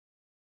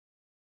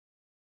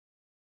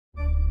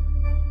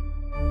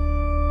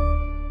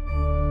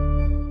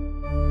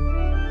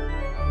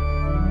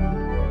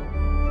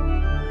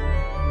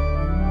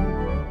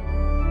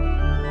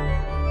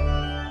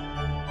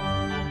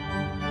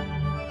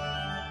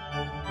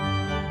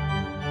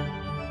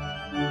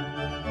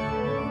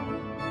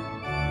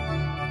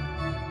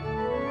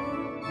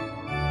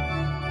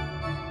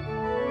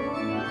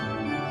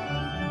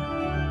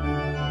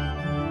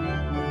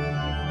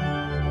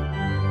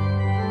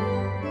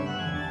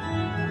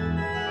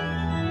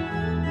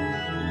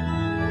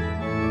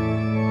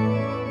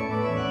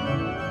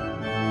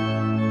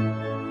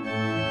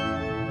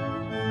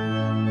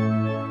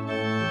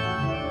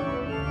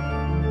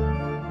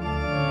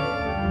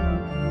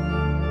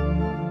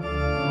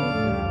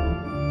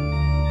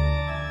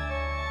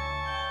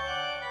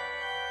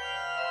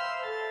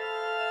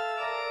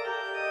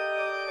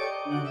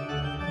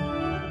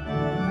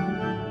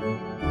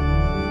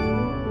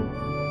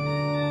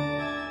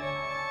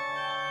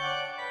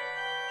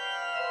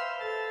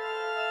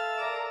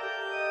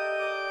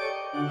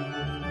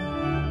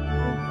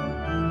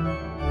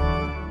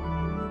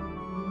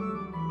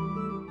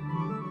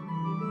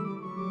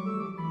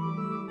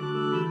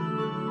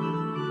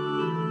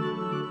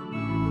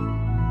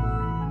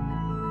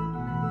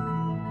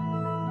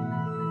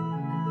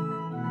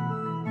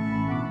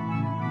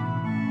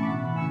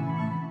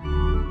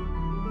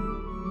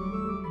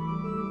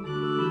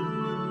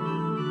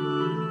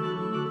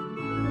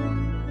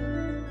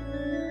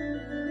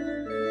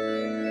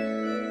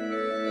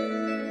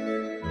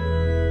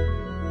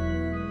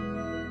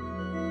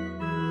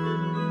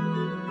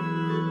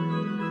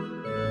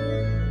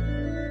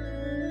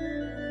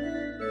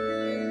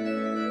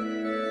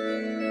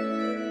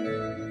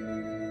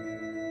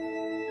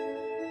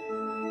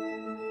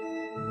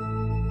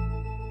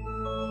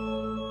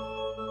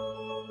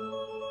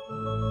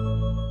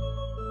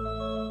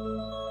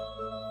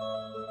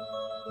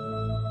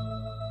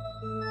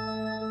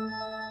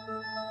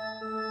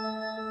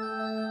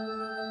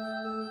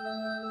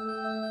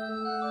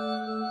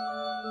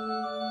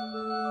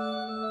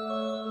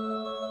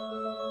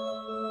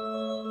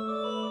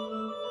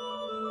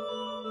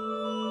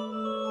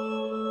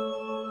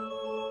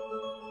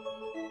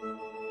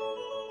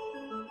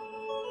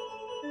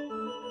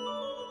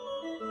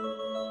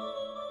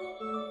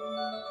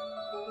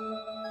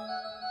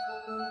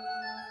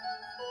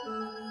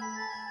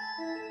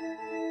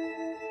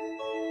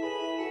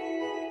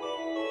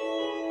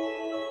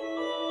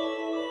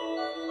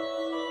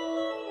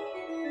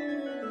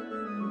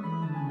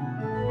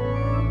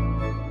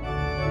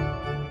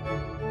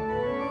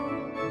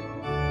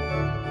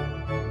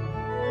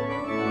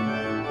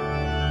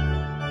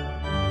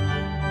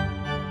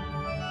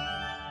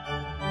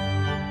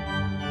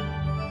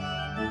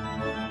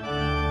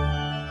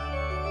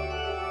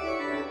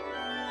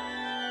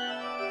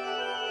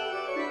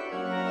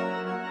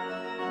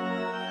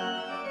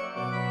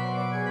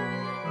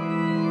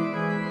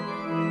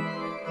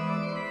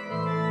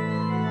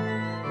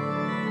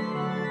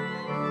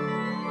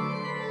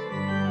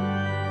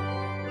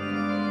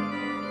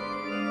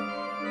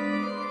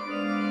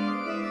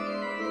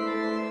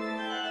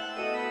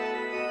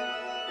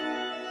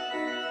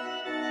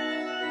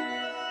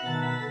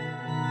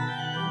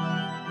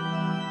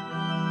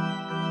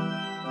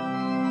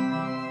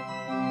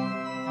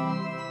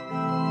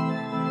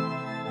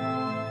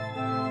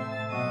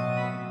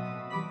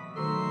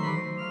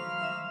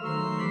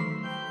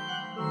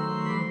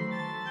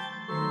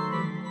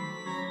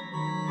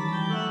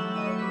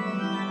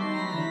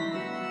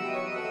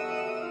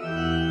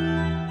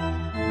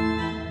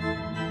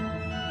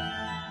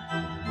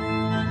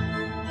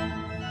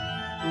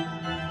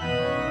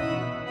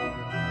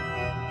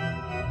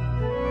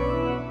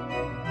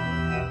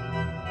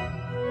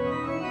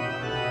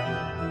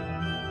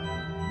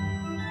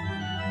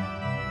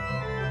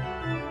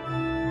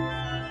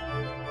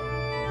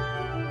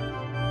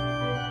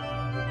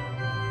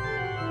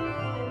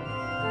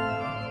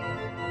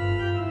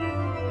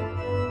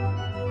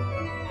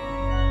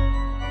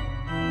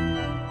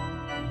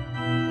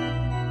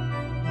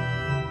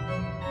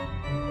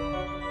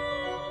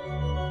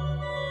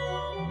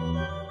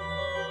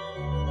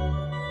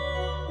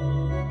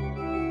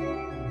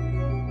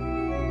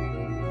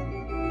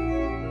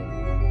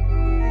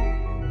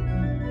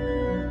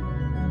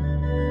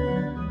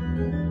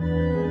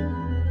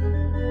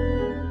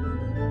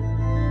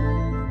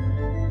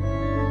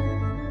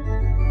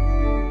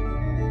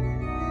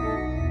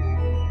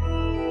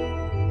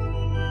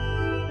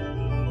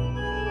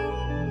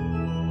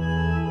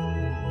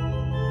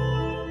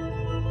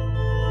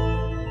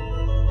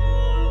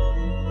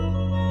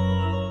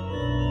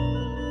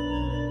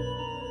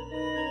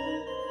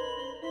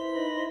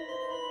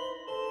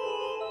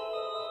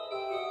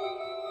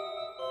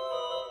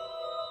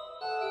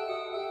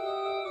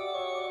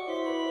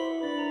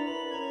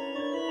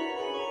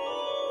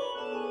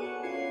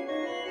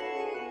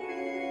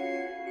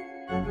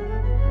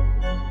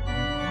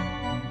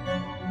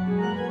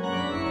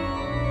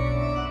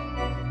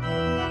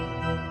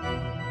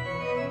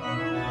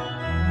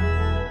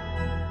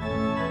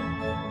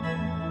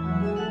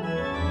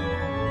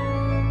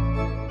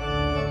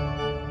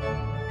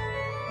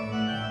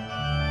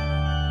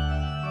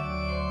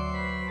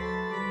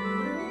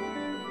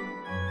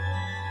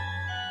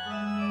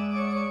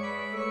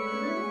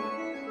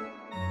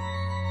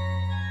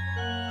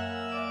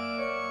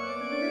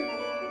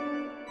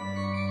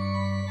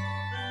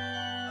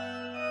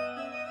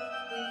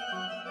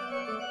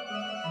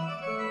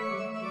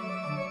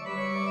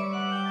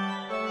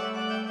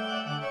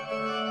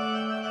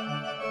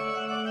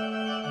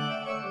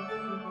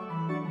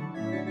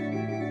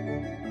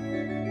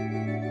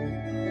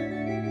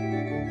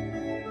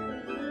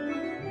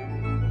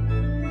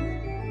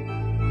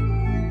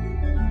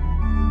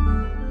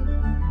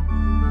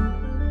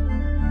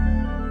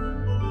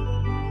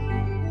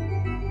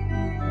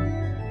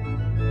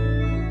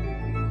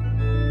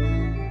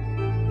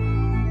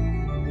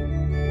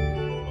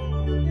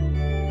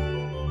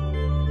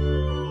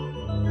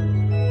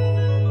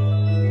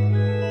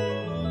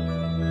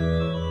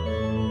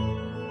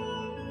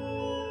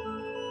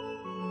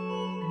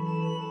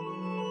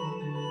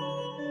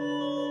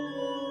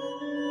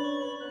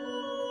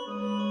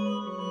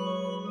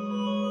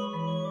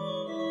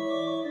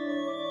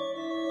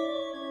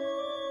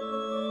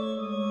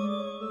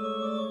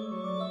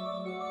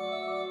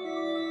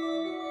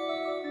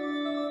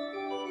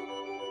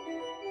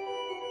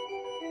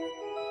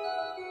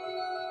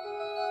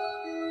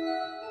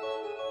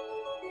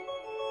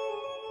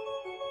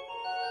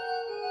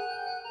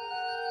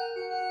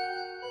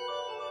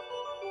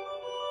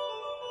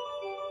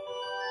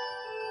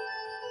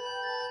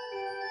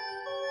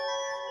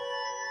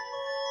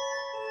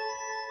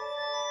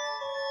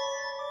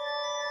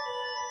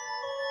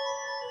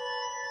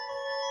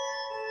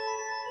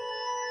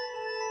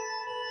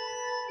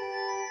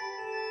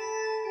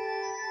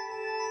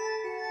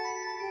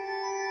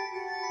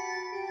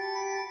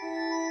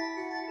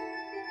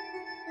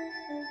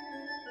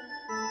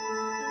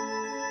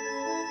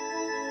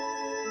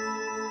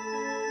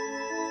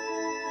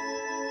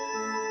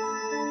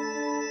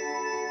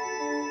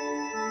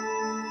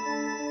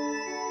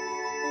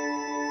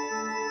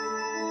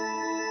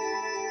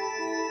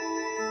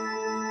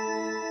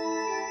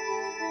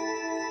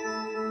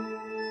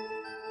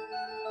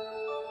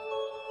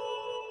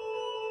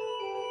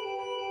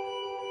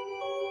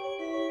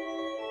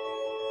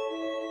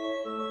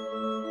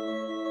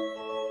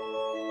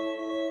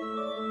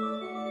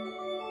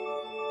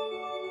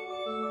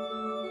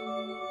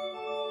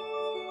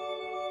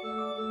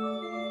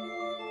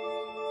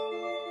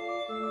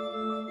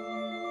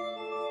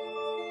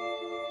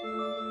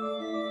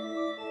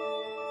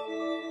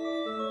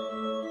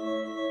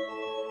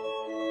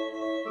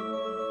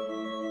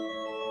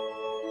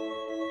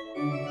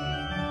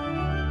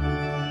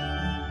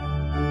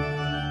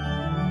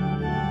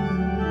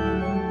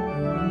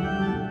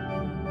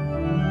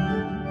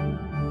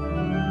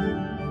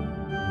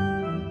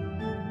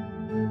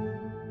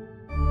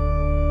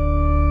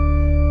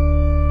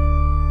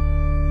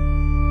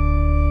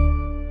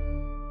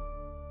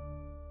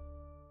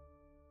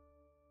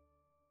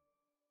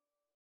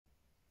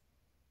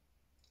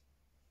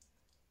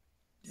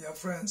Dear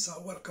friends, I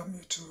welcome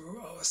you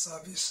to our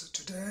service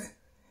today.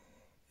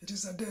 It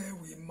is a day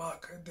we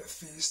mark the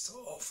feast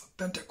of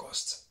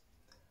Pentecost.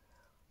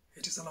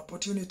 It is an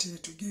opportunity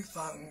to give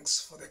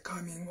thanks for the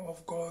coming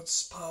of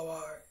God's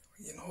power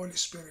in Holy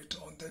Spirit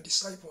on the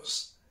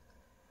disciples.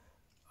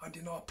 And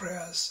in our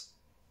prayers,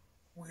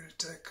 we'll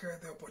take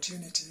the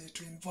opportunity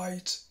to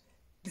invite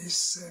this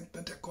same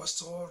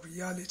Pentecostal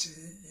reality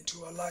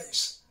into our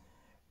lives,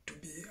 to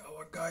be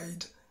our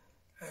guide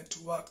and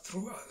to work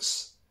through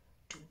us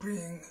to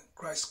bring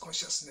Christ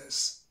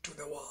consciousness to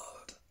the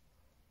world.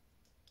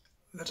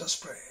 Let us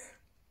pray.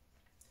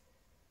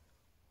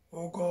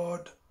 O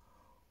God,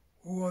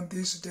 who on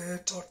this day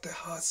taught the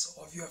hearts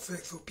of your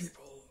faithful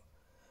people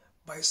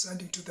by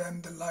sending to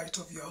them the light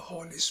of your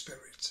Holy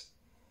Spirit,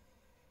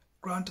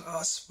 grant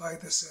us by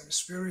the same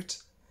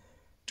Spirit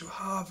to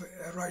have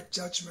a right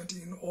judgment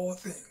in all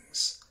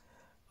things,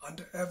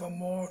 and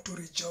evermore to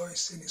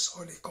rejoice in his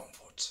holy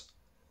comfort.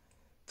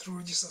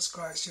 Through Jesus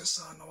Christ, your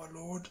Son, our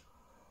Lord,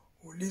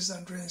 who lives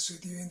and reigns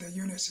with you in the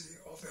unity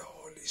of the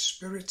Holy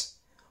Spirit,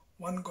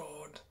 one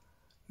God,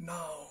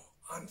 now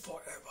and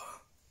forever.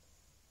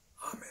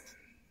 Amen.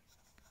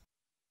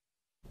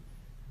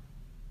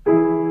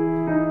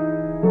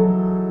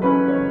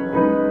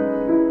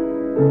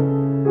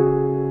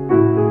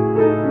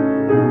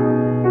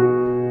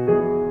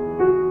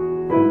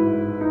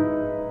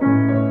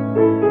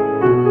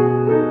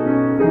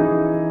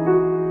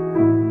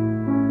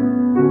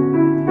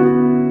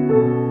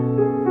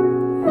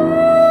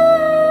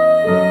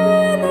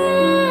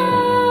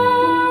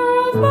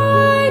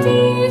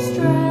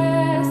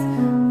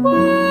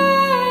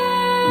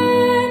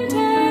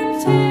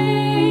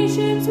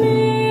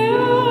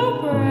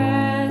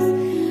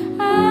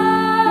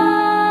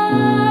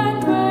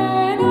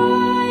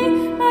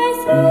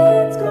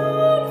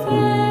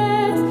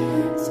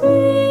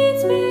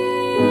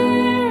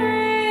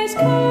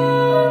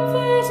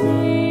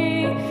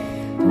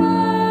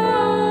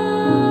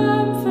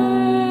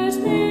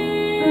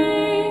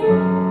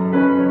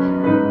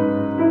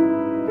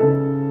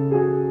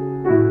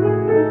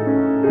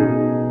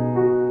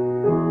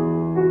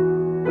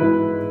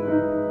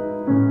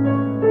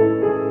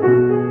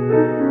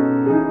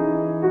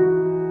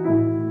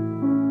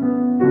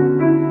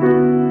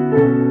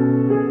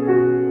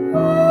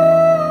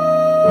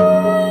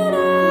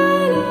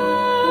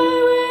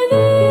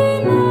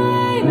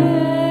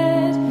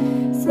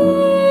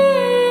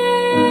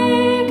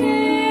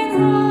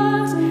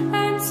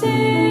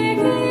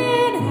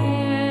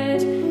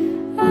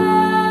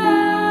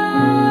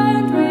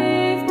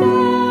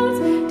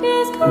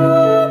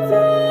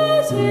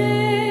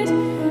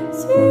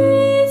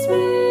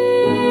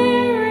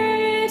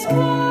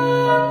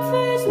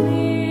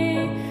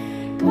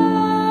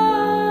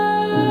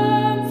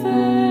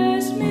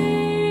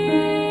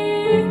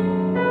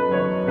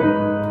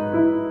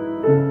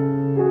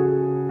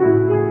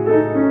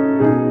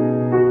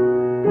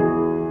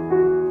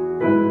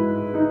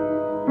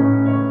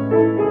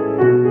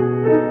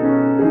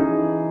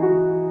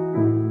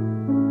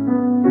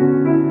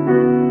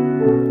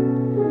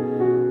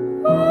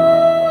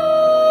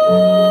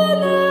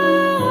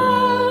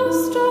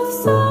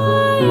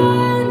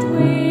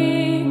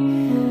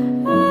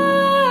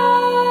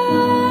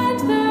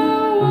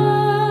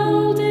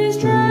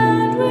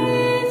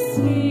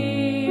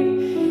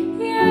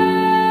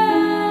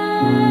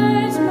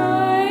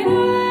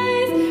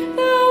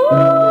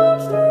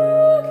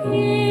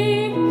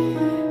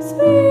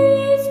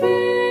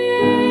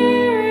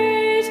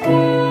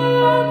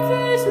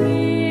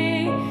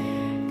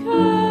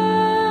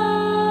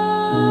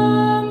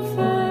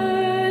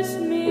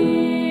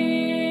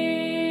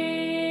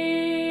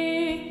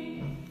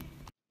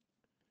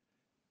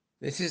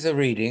 This is a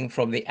reading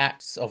from the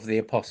Acts of the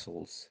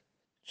Apostles,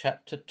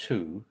 chapter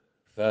 2,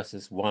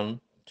 verses 1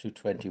 to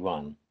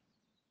 21.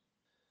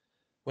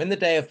 When the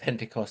day of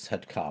Pentecost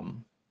had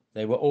come,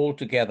 they were all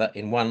together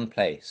in one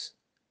place.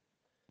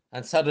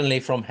 And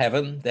suddenly from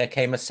heaven there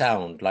came a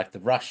sound like the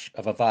rush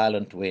of a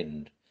violent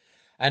wind,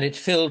 and it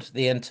filled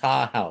the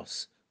entire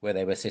house where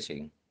they were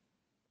sitting.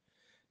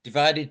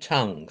 Divided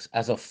tongues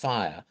as of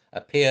fire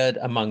appeared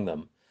among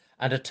them,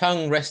 and a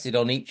tongue rested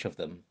on each of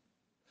them.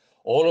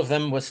 All of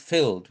them was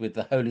filled with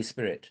the Holy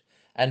Spirit,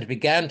 and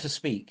began to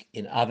speak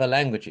in other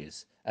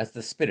languages, as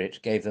the Spirit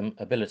gave them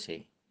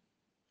ability.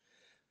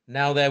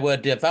 Now there were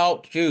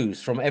devout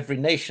Jews from every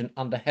nation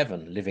under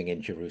heaven living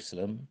in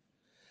Jerusalem.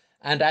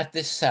 And at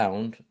this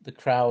sound the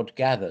crowd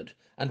gathered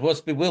and was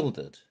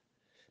bewildered,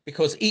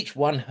 because each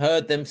one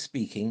heard them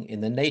speaking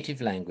in the native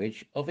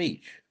language of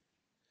each.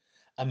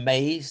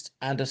 Amazed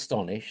and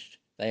astonished,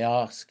 they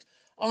asked,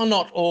 "Are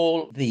not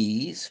all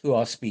these who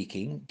are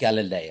speaking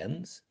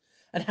Galileans?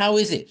 And how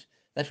is it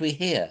that we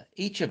hear,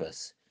 each of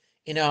us,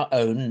 in our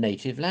own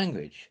native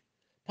language?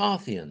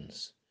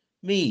 Parthians,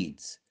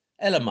 Medes,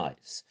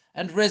 Elamites,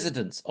 and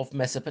residents of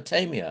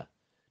Mesopotamia,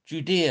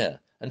 Judea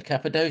and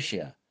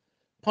Cappadocia,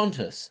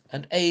 Pontus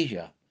and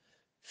Asia,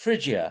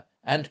 Phrygia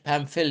and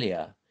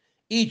Pamphylia,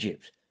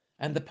 Egypt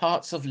and the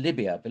parts of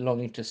Libya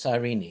belonging to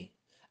Cyrene,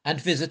 and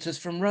visitors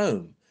from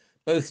Rome,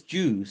 both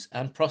Jews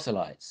and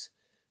proselytes,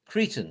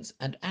 Cretans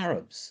and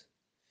Arabs.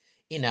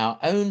 In our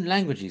own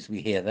languages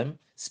we hear them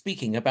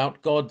speaking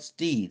about God's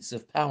deeds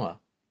of power.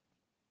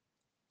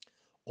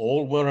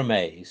 All were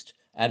amazed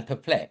and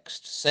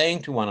perplexed,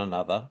 saying to one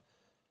another,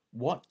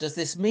 "What does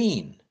this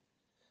mean?"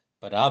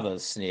 But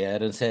others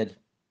sneered and said,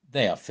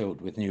 "They are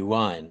filled with new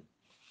wine."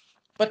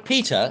 But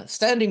Peter,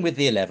 standing with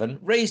the 11,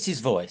 raised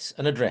his voice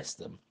and addressed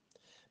them.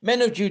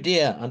 "Men of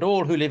Judea and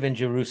all who live in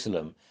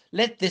Jerusalem,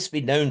 let this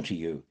be known to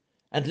you,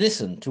 and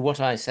listen to what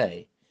I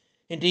say.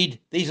 Indeed,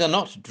 these are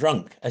not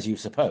drunk, as you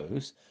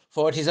suppose,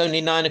 for it is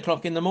only 9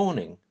 o'clock in the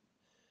morning.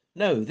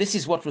 No, this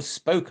is what was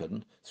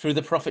spoken through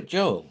the prophet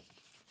Joel.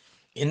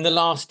 In the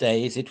last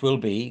days it will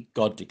be,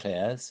 God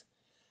declares,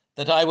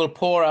 that I will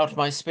pour out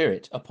my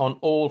spirit upon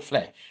all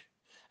flesh,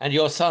 and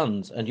your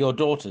sons and your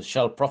daughters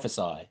shall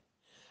prophesy,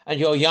 and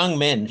your young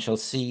men shall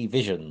see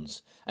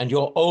visions, and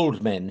your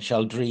old men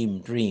shall dream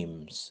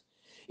dreams.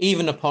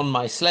 Even upon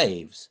my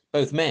slaves,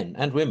 both men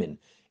and women,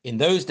 in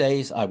those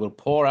days I will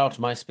pour out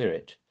my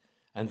spirit,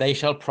 and they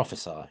shall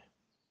prophesy.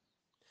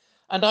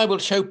 And I will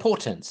show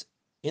portents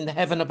in the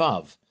heaven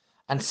above,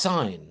 and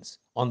signs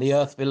on the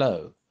earth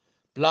below,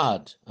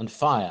 blood and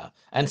fire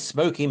and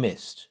smoky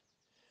mist.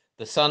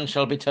 The sun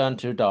shall be turned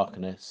to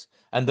darkness,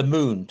 and the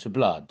moon to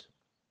blood,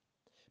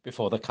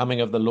 before the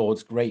coming of the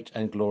Lord's great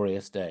and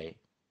glorious day.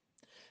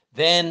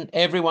 Then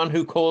everyone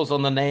who calls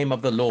on the name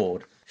of the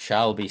Lord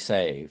shall be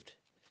saved.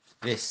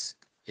 This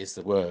is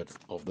the word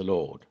of the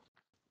Lord.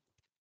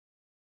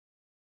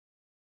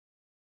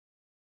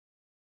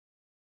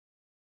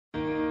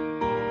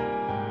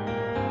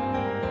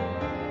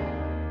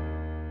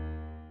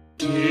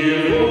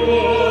 Dear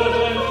Lord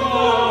and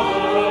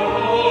Father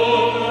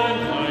of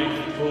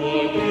mankind,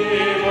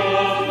 forgive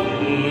our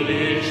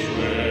foolish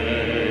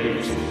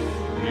ways.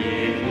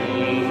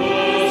 Reprove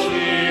us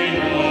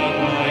in our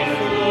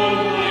rightful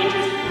light.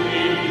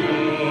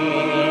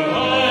 Endure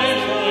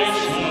life like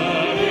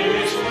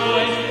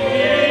satisfied.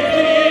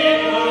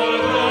 Indeed, our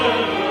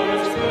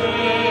heavens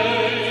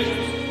praise.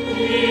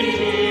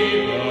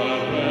 Indeed, our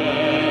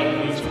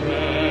heavens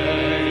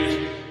praise.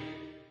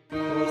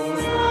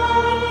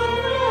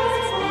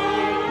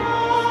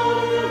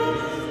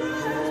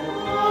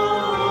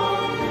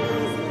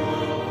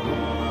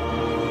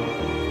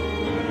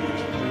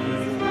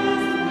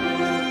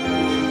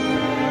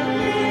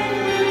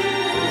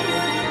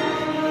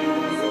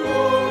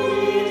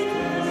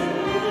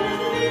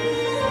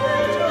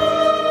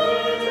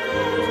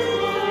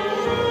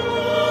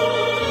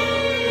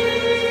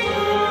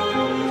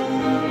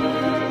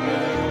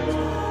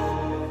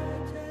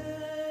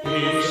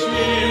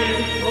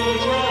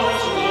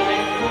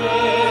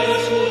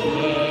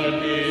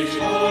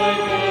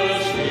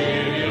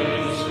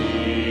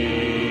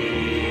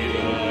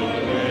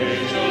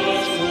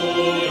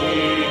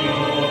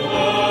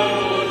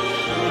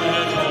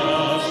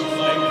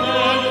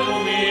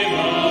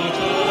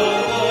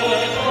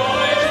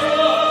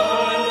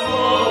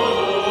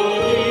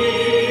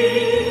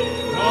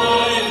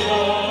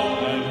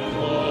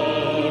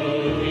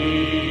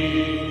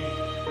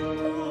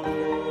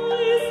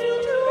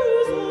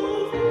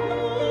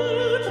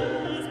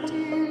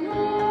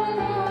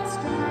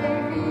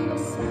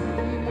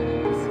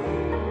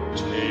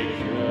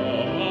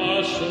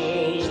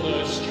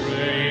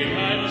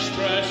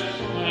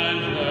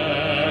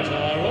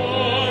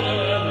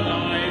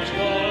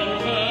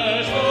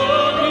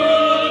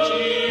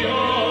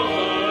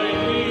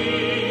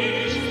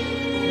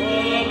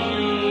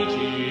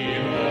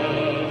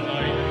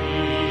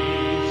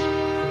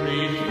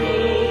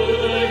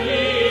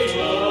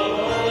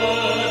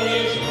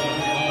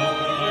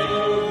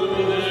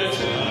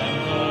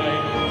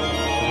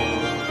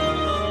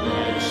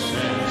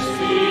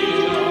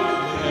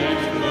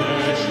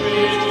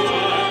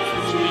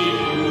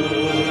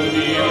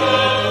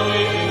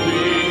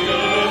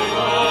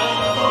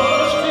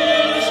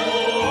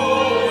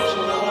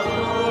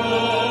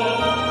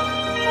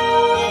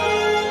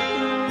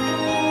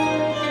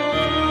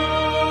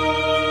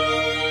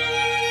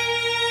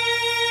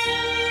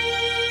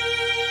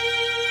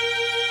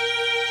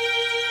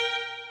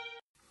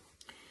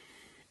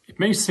 It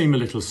may seem a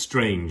little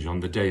strange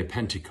on the day of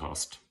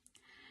Pentecost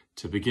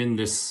to begin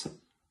this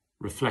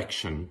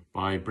reflection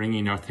by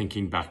bringing our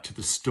thinking back to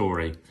the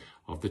story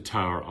of the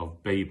Tower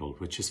of Babel,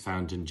 which is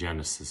found in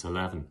Genesis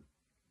 11.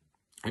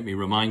 Let me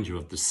remind you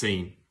of the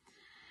scene.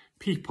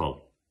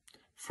 People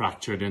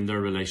fractured in their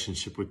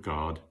relationship with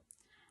God,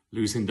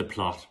 losing the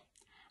plot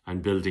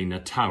and building a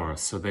tower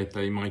so that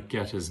they might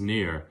get as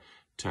near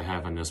to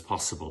heaven as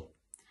possible,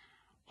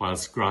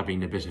 whilst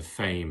grabbing a bit of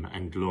fame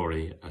and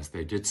glory as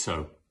they did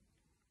so.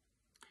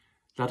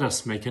 Let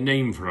us make a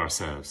name for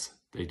ourselves,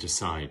 they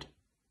decide.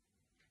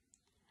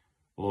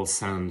 All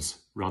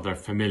sounds rather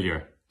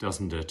familiar,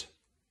 doesn't it?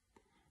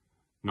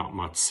 Not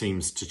much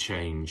seems to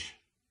change.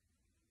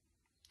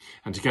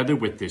 And together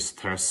with this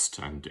thirst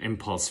and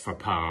impulse for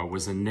power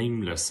was a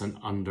nameless and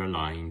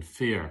underlying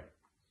fear.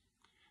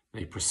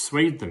 They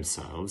persuade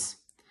themselves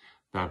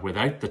that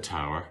without the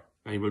tower,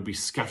 they will be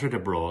scattered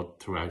abroad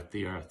throughout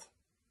the earth.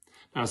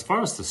 Now, as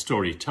far as the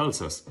story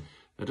tells us,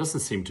 there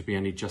doesn't seem to be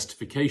any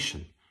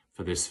justification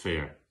for this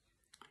fear.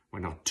 We're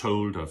not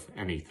told of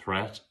any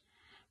threat,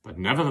 but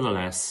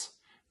nevertheless,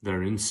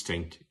 their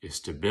instinct is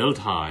to build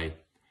high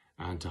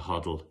and to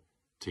huddle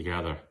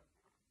together.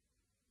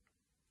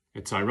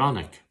 It's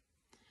ironic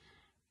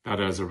that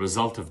as a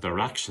result of their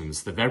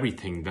actions, the very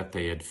thing that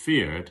they had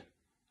feared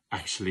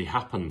actually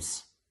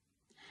happens.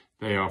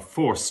 They are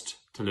forced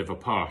to live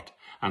apart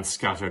and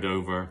scattered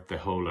over the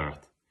whole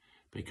earth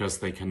because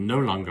they can no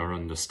longer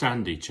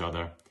understand each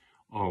other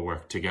or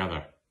work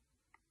together.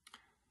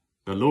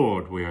 The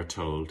Lord, we are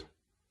told,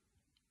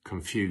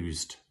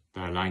 confused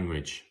their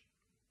language.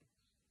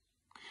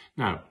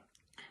 Now,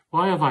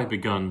 why have I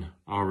begun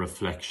our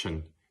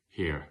reflection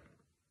here?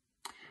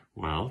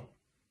 Well,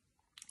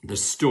 the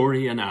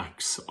story and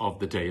acts of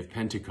the day of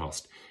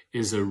Pentecost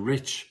is a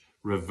rich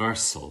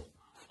reversal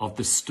of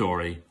the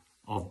story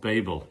of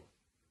Babel.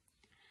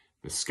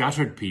 The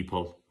scattered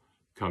people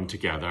come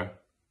together.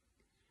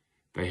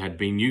 They had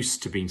been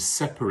used to being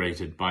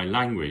separated by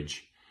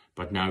language,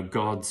 but now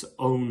God's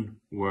own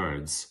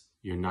words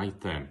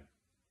unite them.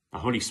 The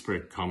Holy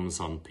Spirit comes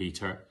on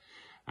Peter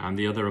and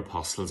the other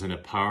apostles in a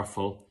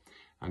powerful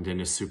and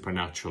in a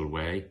supernatural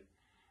way,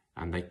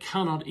 and they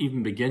cannot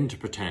even begin to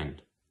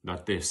pretend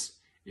that this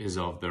is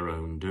of their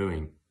own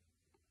doing.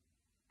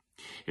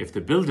 If the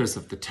builders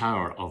of the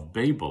Tower of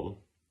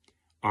Babel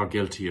are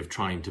guilty of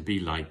trying to be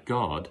like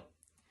God,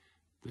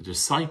 the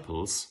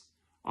disciples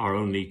are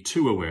only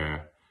too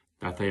aware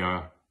that they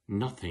are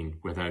nothing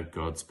without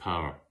God's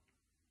power.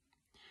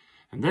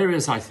 And there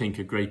is, I think,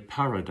 a great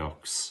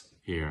paradox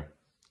here.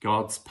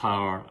 God's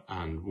power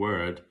and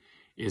word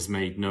is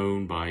made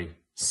known by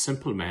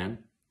simple men,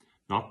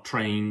 not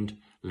trained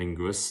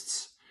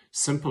linguists,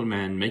 simple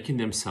men making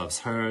themselves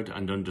heard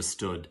and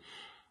understood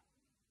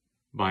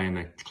by an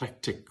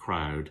eclectic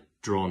crowd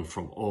drawn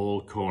from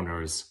all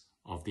corners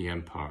of the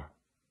empire.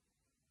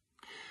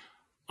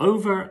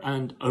 Over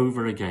and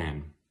over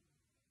again,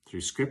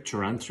 through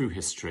scripture and through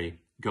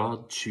history,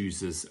 God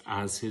chooses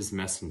as his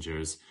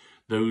messengers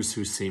those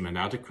who seem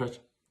inadequate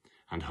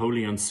and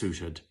wholly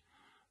unsuited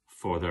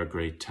for their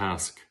great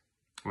task.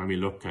 When we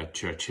look at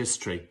church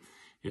history,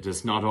 it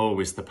is not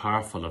always the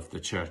powerful of the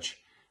church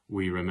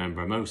we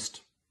remember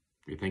most.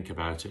 We think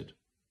about it.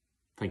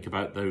 Think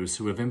about those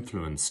who have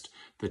influenced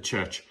the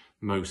church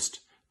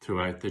most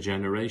throughout the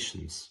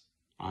generations.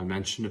 I'll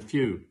mention a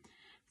few.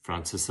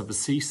 Francis of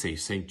Assisi,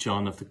 St.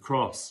 John of the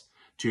Cross,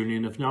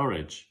 Julian of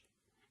Norwich,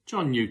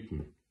 John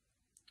Newton,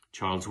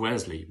 Charles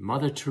Wesley,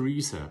 Mother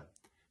Teresa,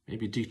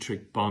 maybe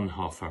Dietrich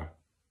Bonhoeffer.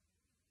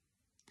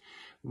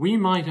 We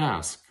might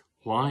ask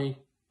why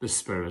the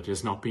Spirit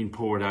is not being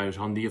poured out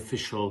on the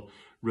official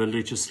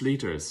religious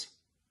leaders.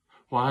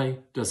 Why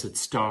does it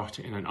start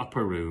in an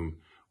upper room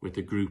with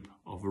a group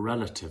of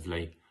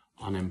relatively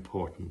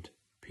unimportant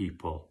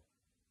people?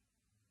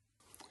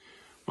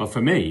 Well,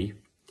 for me,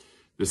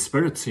 the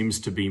Spirit seems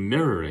to be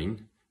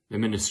mirroring the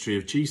ministry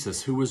of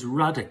Jesus, who was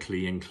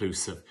radically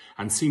inclusive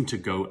and seemed to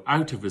go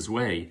out of his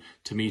way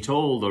to meet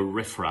all the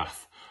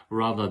riffraff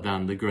rather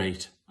than the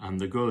great and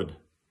the good.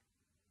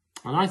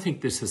 And I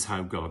think this is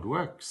how God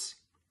works.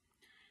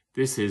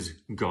 This is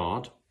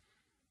God,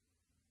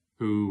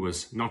 who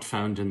was not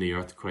found in the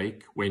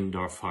earthquake, wind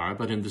or fire,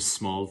 but in the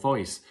small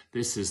voice.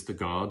 This is the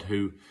God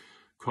who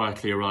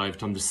quietly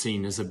arrived on the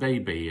scene as a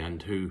baby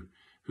and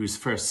whose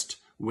first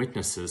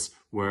witnesses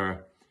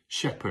were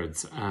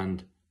shepherds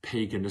and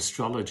pagan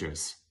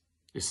astrologers.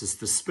 This is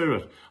the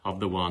Spirit of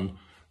the one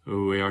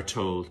who, we are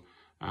told,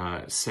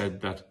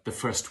 said that the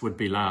first would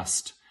be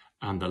last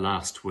and the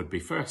last would be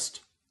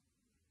first.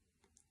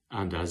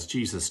 And as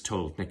Jesus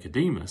told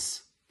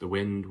Nicodemus, the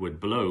wind would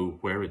blow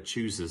where it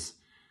chooses,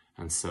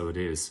 and so it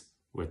is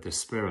with the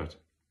Spirit.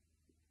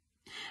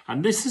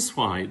 And this is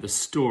why the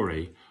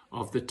story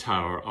of the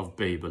Tower of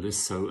Babel is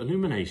so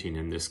illuminating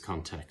in this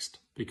context,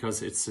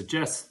 because it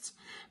suggests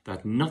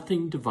that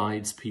nothing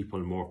divides people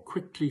more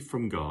quickly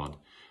from God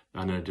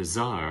than a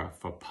desire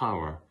for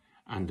power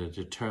and a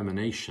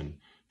determination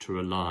to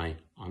rely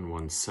on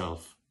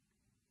oneself.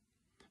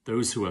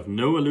 Those who have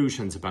no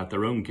illusions about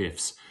their own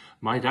gifts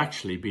might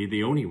actually be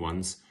the only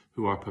ones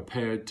who are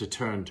prepared to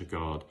turn to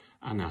God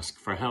and ask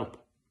for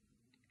help.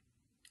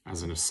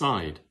 As an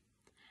aside,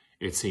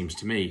 it seems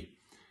to me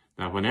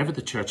that whenever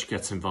the church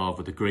gets involved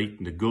with the great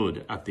and the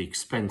good at the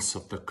expense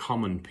of the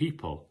common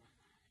people,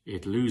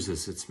 it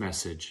loses its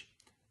message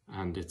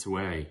and its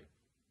way.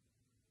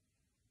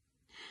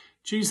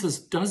 Jesus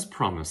does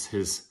promise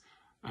his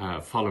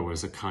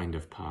followers a kind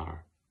of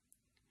power.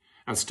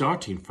 And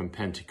starting from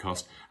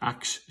Pentecost,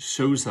 Acts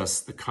shows us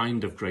the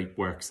kind of great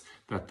works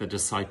that the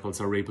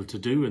disciples are able to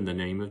do in the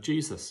name of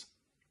Jesus.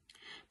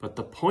 But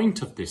the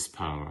point of this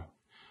power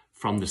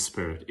from the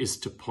Spirit is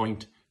to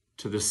point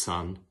to the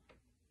Son,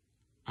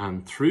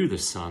 and through the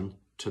Son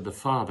to the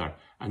Father,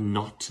 and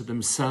not to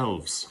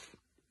themselves.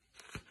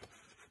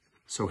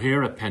 So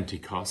here at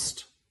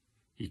Pentecost,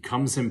 he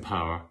comes in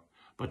power,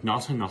 but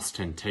not in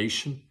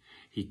ostentation.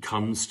 He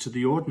comes to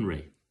the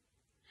ordinary.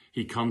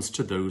 He comes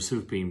to those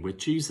who've been with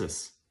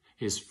Jesus,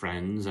 his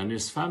friends and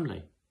his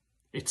family.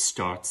 It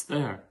starts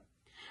there.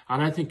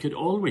 And I think it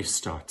always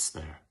starts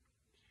there.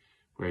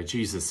 Where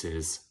Jesus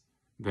is,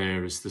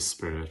 there is the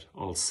Spirit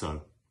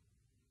also.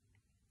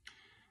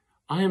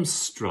 I am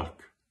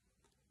struck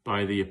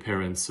by the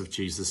appearance of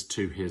Jesus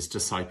to his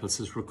disciples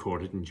as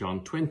recorded in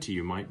John 20.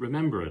 You might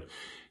remember it.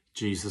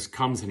 Jesus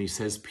comes and he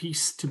says,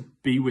 "Peace to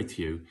be with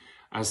you.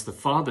 As the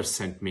Father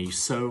sent me,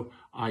 so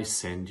I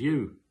send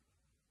you."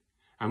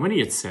 And when he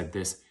had said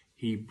this,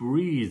 he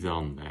breathed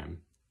on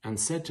them and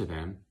said to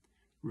them,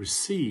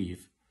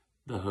 "Receive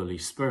the Holy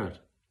Spirit."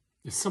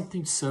 There's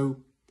something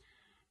so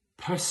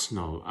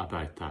personal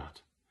about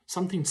that,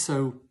 something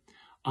so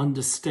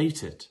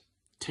understated.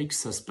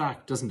 Takes us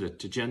back, doesn't it,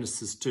 to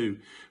Genesis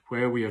 2,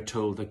 where we are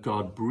told that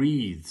God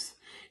breathed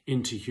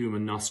into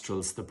human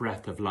nostrils the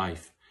breath of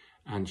life,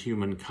 and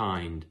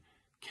humankind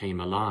came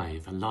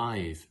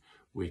alive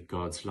with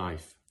God's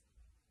life.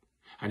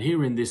 And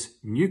here in this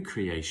new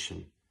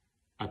creation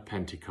at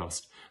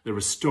Pentecost, the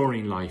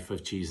restoring life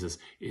of Jesus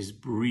is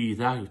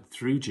breathed out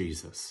through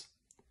Jesus,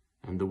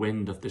 and the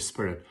wind of the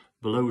Spirit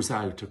blows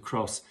out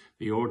across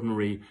the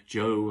ordinary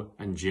Joe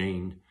and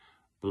Jane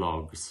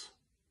blogs.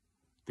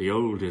 The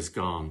old is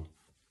gone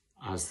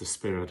as the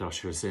Spirit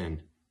ushers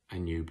in a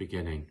new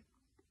beginning.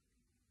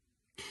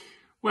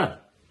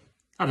 Well,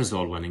 that is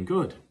all well and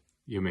good,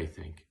 you may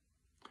think.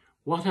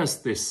 What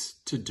has this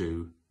to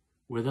do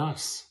with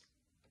us?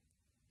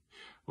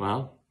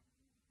 Well,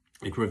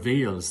 it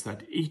reveals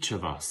that each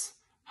of us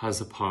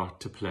has a part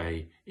to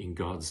play in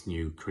God's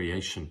new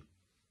creation.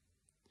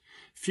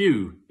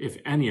 Few, if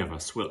any of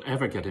us, will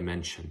ever get a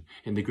mention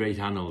in the great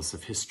annals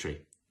of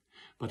history.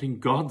 But in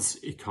God's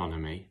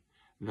economy,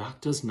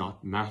 that does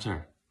not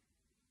matter.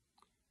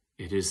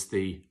 It is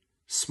the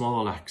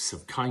small acts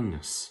of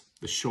kindness,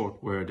 the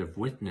short word of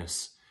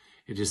witness.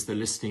 It is the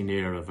listening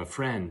ear of a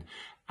friend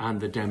and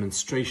the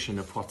demonstration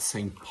of what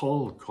St.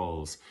 Paul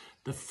calls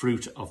the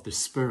fruit of the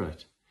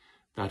Spirit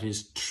that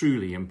is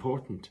truly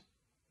important.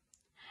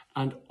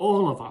 And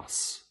all of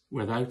us,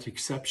 without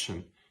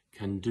exception,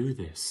 can do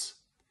this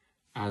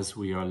as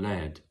we are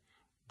led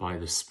by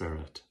the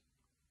Spirit.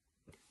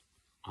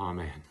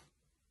 Amen.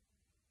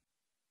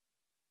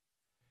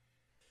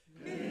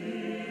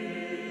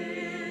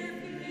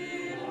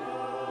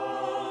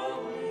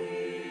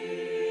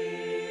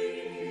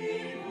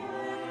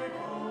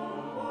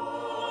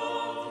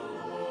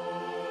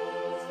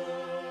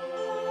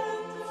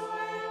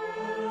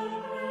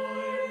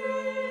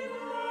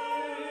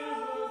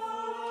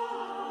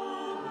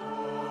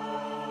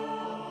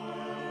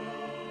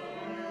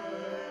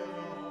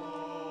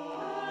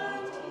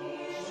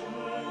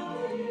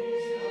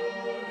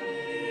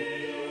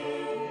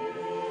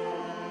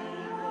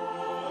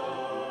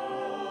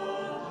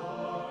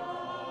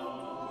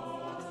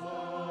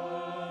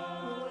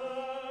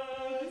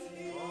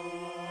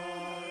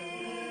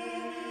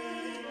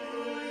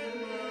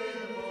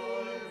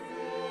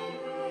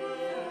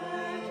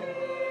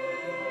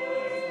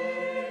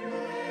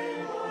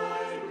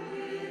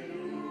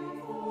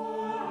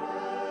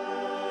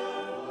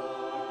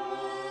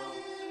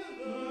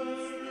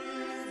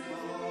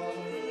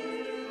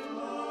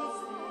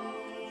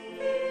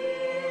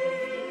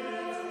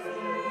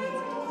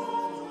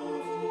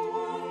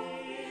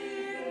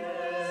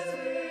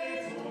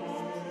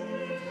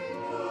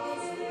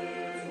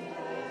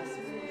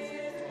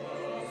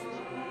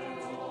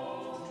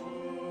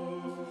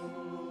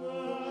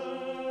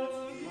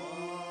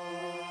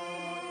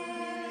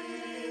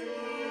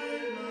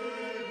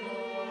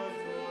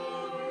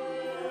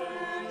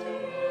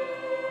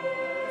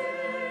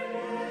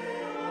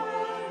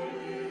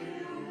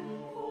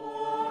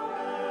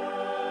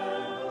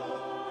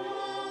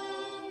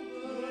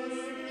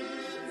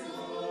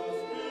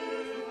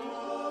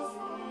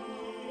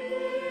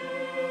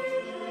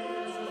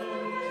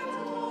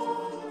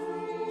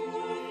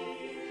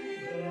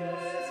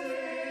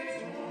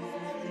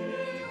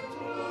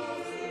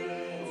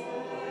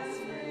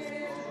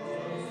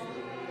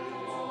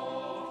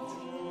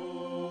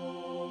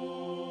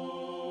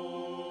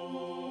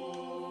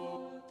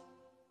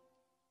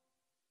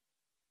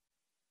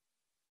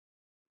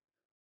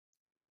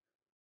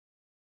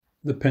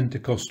 The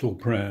Pentecostal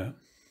Prayer.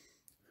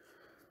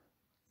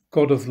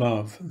 God of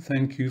love,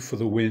 thank you for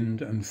the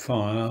wind and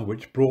fire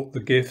which brought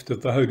the gift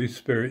of the Holy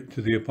Spirit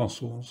to the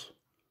apostles.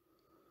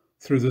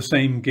 Through the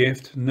same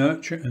gift,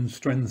 nurture and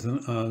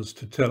strengthen us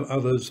to tell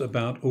others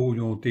about all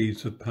your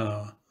deeds of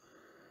power.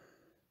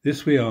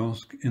 This we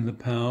ask in the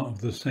power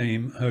of the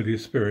same Holy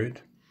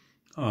Spirit.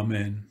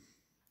 Amen.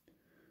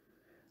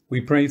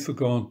 We pray for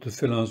God to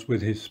fill us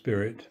with his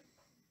Spirit.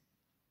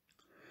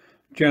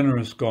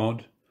 Generous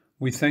God,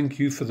 we thank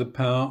you for the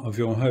power of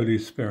your Holy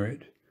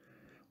Spirit.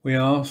 We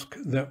ask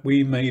that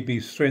we may be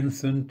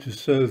strengthened to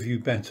serve you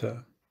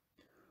better.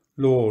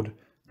 Lord,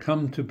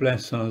 come to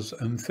bless us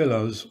and fill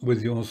us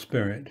with your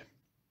Spirit.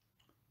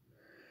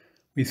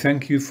 We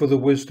thank you for the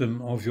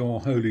wisdom of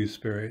your Holy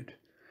Spirit.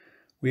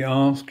 We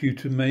ask you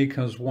to make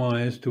us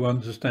wise to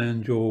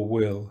understand your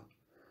will.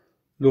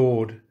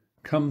 Lord,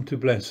 come to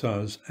bless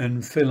us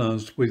and fill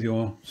us with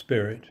your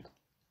Spirit.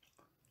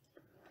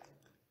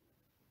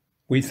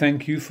 We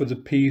thank you for the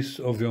peace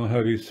of your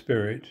Holy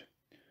Spirit.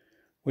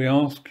 We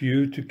ask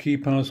you to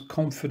keep us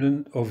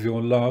confident of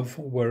your love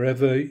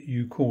wherever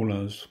you call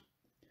us.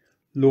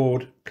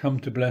 Lord, come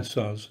to bless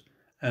us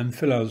and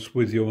fill us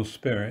with your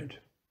Spirit.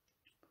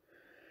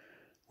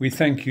 We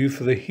thank you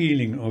for the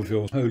healing of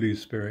your Holy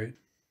Spirit.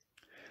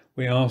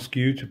 We ask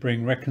you to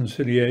bring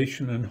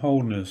reconciliation and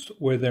wholeness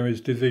where there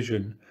is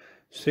division,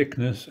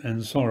 sickness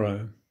and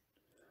sorrow.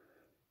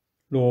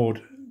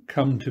 Lord,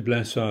 come to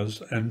bless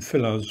us and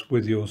fill us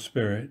with your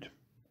Spirit.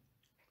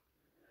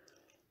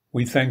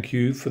 We thank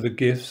you for the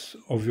gifts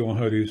of your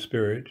Holy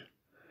Spirit.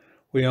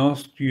 We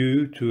ask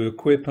you to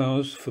equip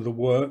us for the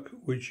work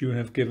which you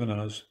have given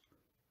us.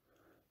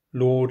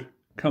 Lord,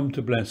 come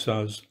to bless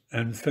us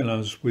and fill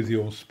us with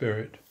your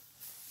Spirit.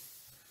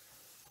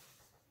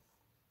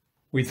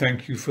 We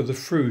thank you for the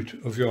fruit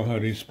of your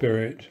Holy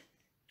Spirit.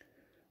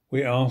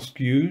 We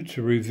ask you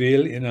to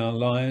reveal in our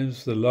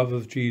lives the love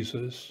of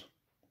Jesus.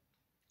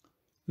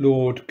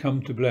 Lord,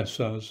 come to bless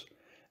us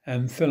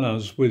and fill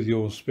us with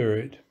your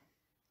Spirit.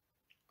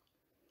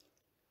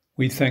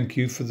 We thank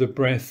you for the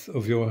breath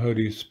of your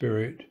Holy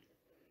Spirit,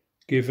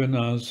 given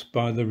us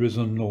by the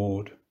risen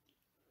Lord.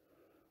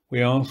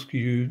 We ask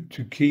you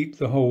to keep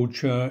the whole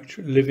Church,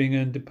 living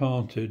and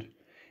departed,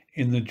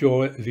 in the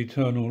joy of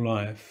eternal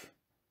life.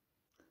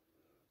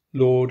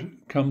 Lord,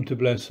 come to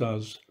bless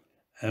us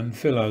and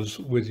fill us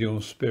with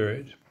your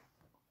Spirit.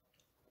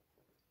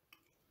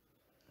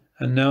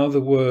 And now the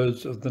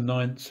words of the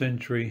 9th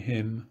century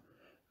hymn,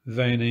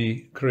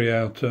 Veni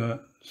Creator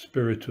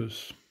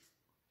Spiritus.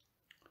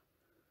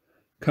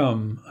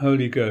 Come,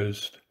 Holy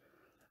Ghost,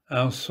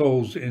 our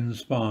souls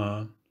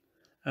inspire,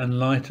 and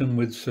lighten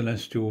with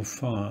celestial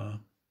fire.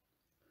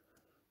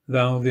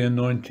 Thou the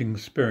anointing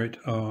Spirit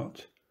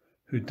art,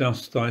 who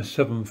dost thy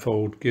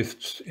sevenfold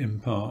gifts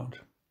impart.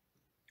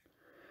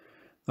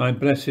 Thy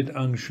blessed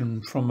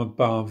unction from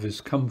above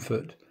is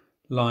comfort,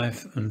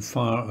 life and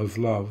fire of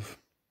love.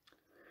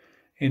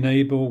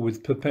 Enable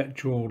with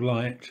perpetual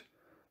light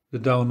the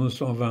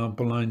dullness of our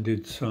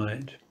blinded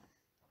sight.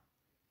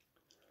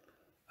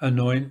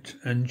 Anoint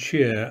and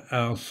cheer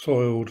our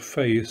soiled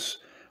face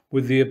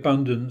with the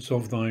abundance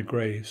of thy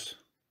grace.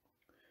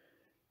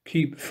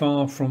 Keep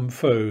far from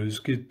foes,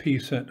 give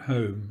peace at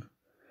home,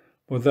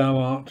 for thou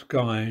art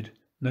guide,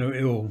 no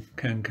ill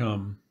can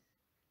come.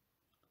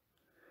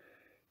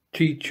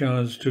 Teach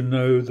us to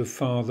know the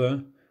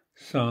Father,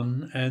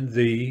 Son, and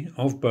Thee,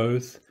 of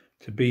both,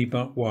 to be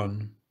but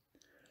one,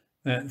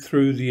 that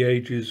through the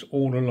ages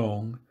all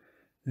along,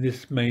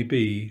 this may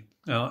be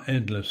our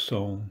endless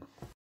song.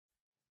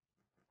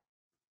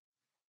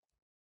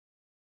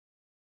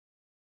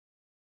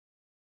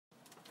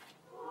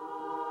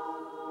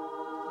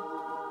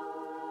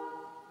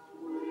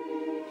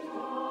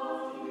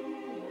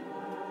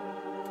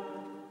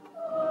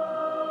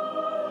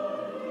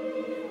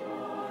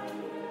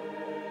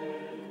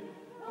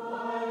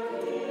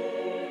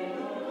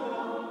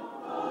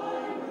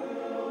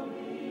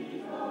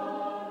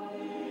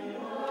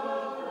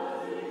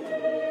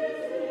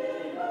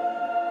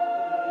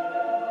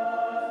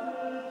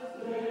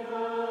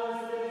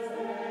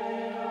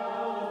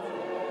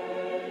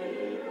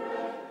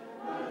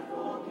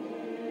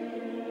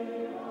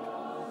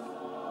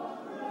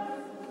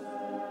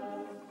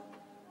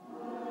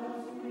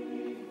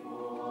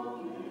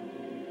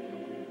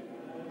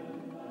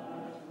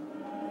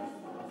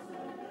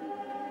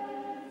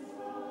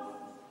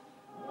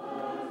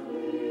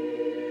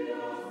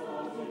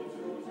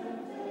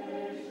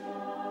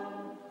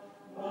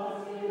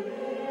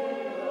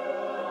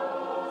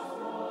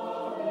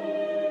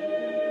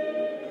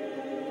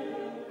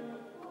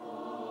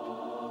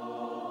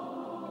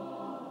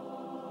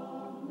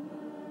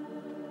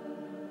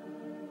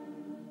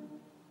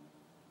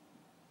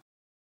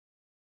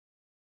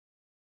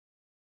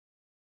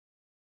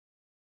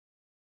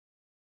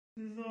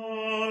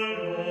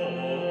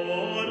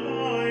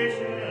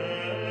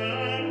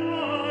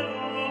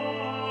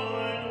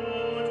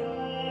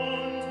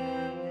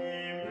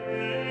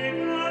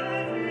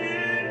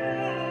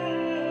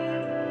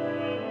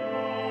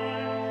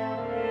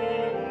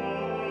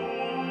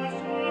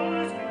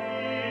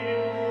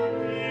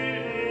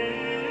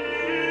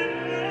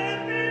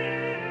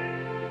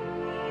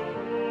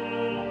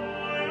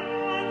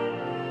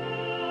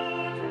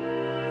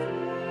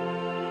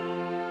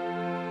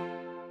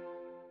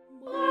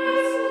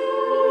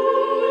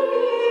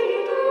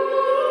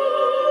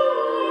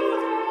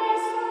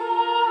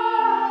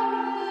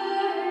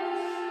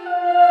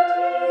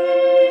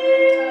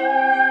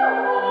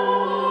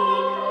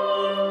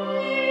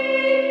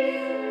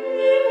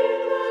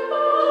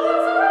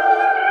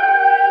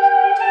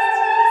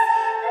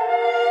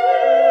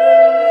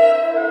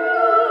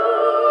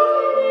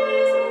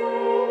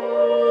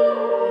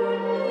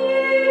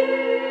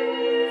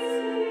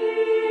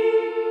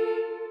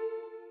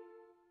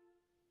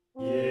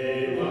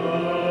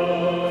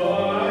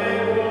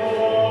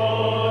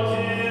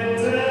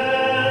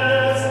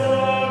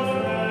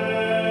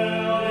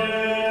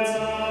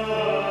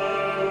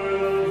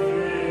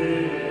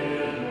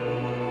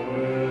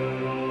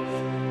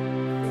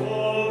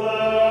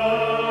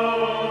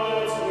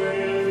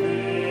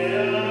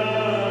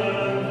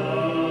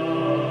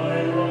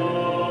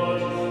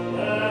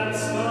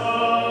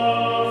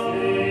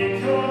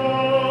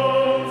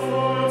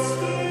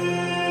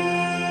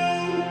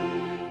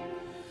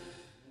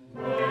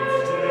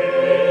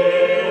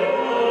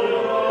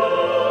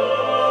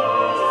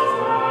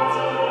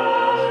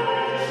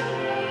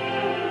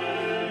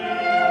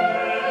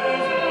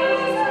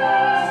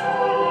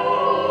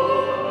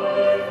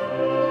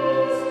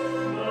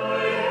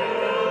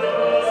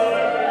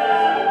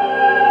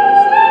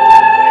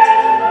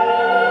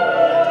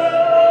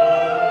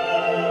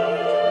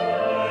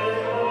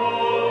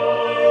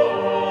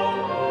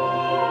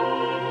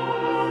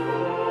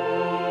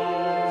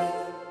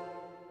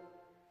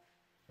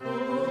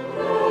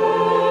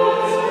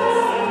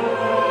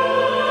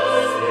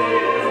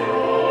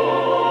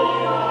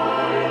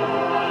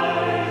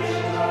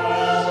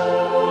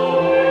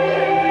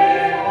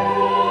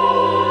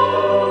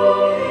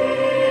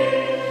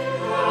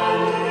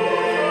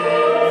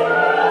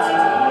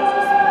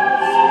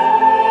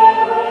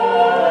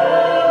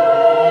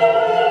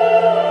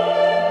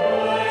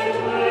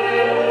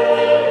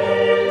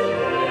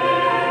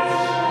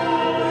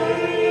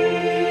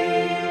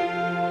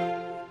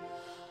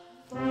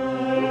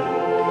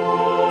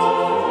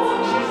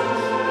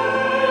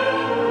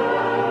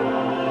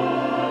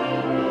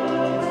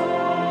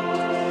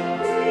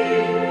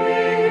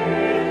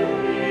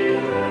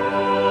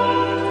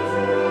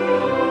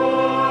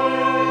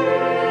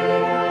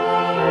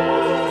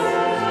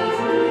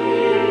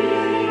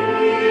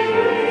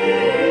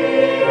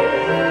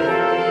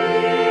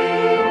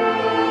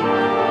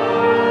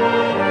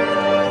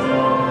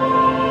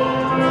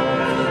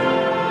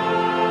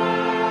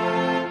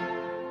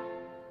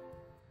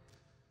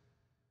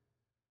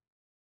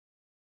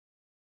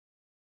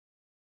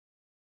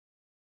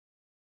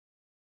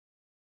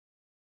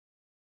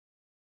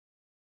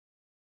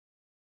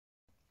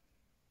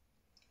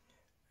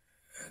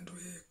 And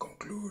we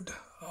conclude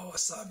our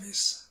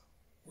service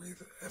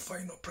with a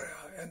final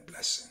prayer and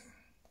blessing.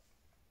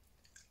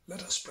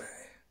 Let us pray.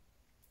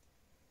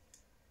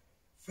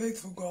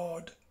 Faithful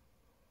God,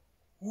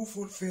 who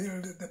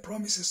fulfilled the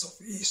promises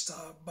of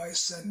Easter by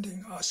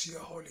sending us your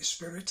Holy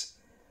Spirit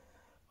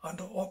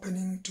and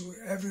opening to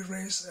every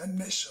race and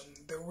nation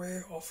the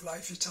way of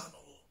life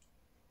eternal,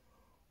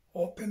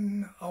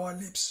 open our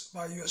lips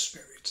by your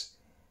Spirit,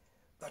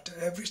 that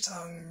every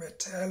tongue may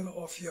tell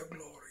of your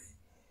glory,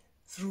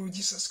 through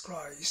Jesus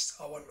Christ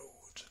our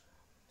Lord.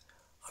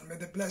 And may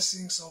the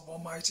blessings of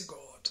Almighty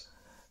God,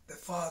 the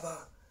Father,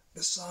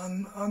 the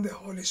Son, and the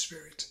Holy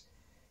Spirit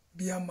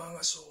be among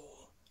us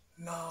all,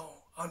 now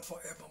and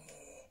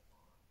forevermore.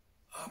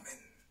 Amen.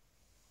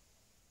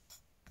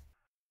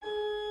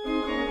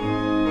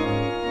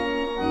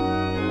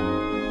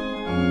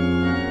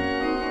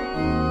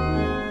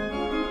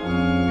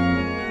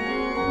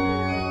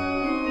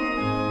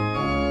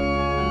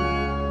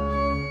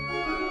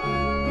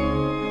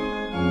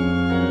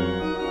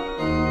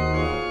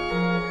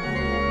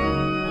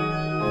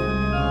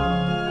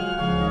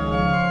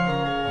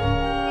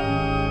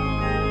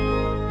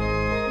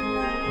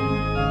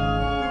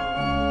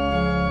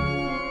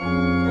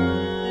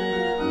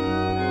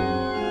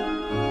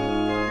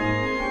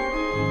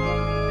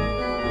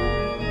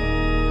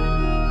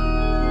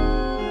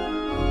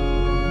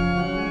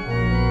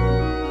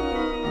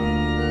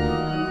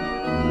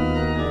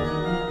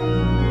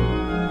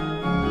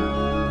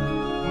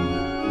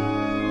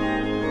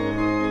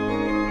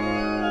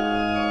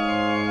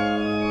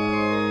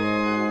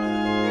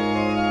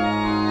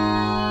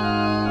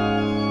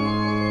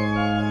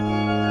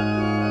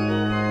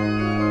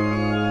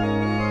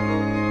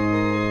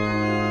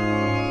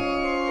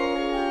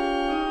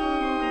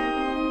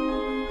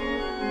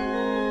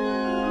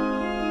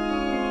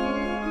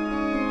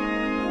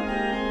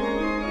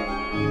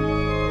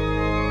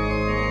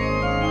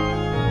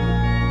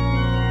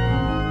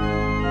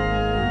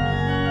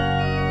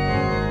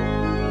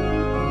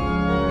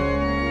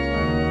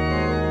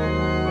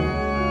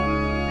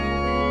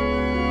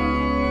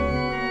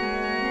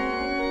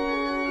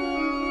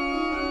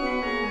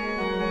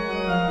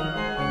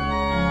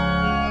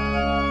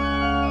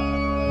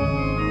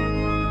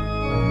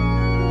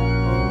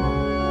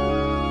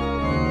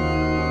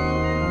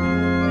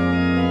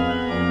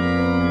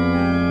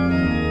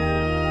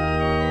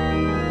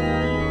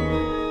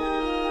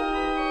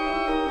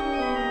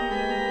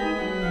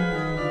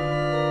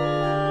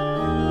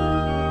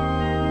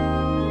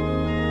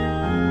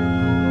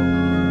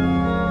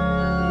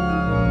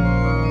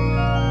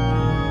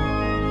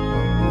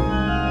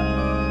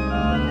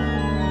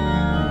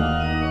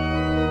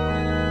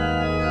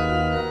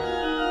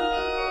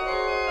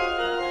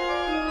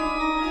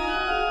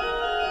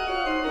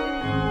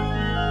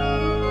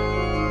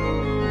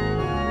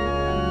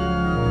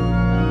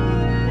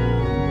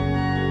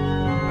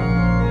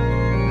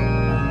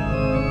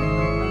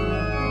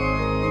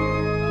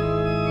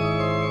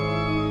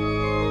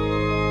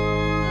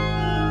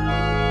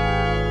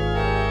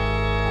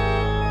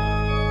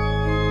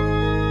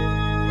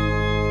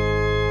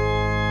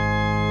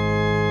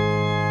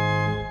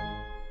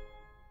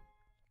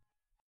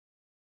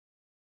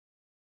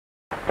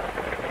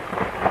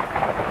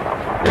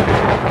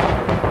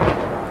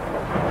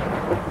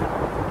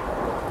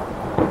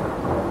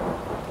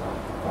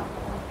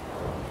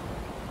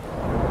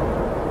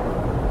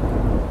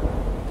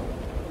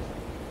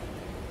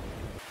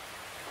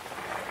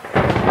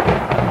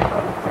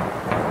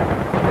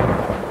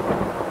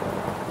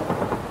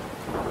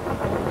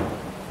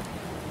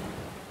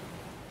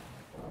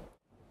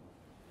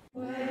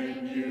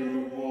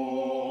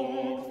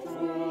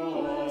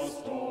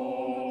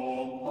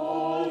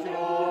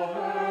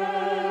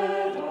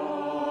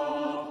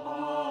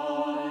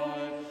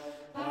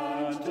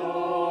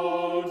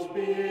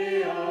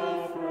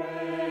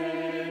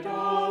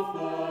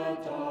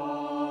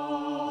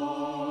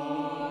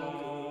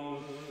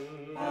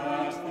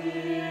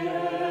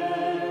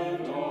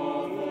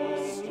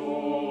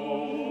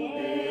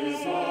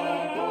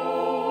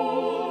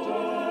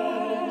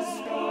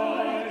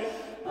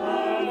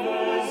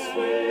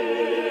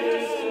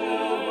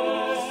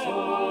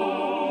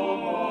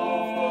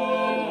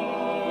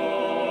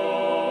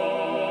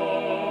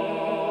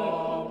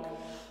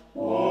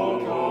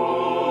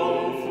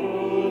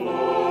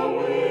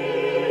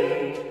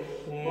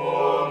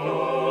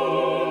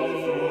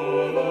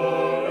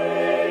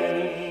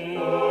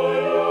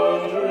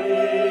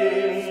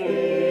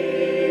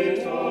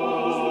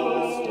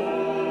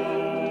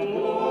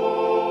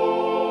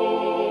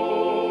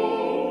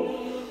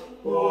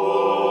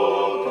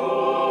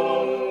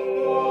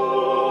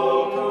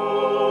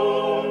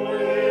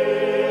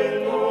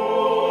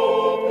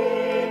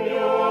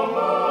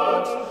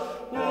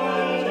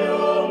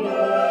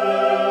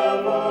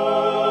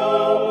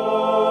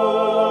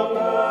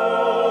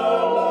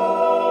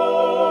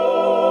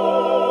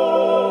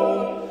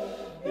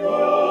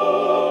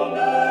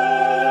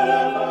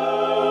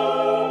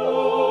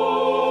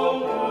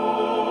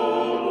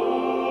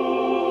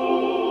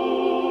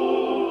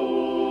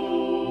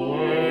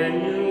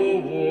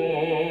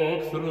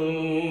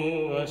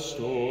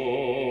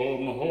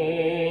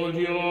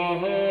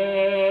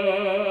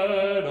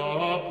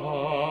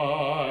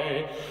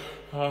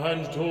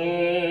 And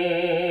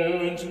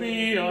don't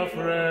be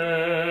afraid.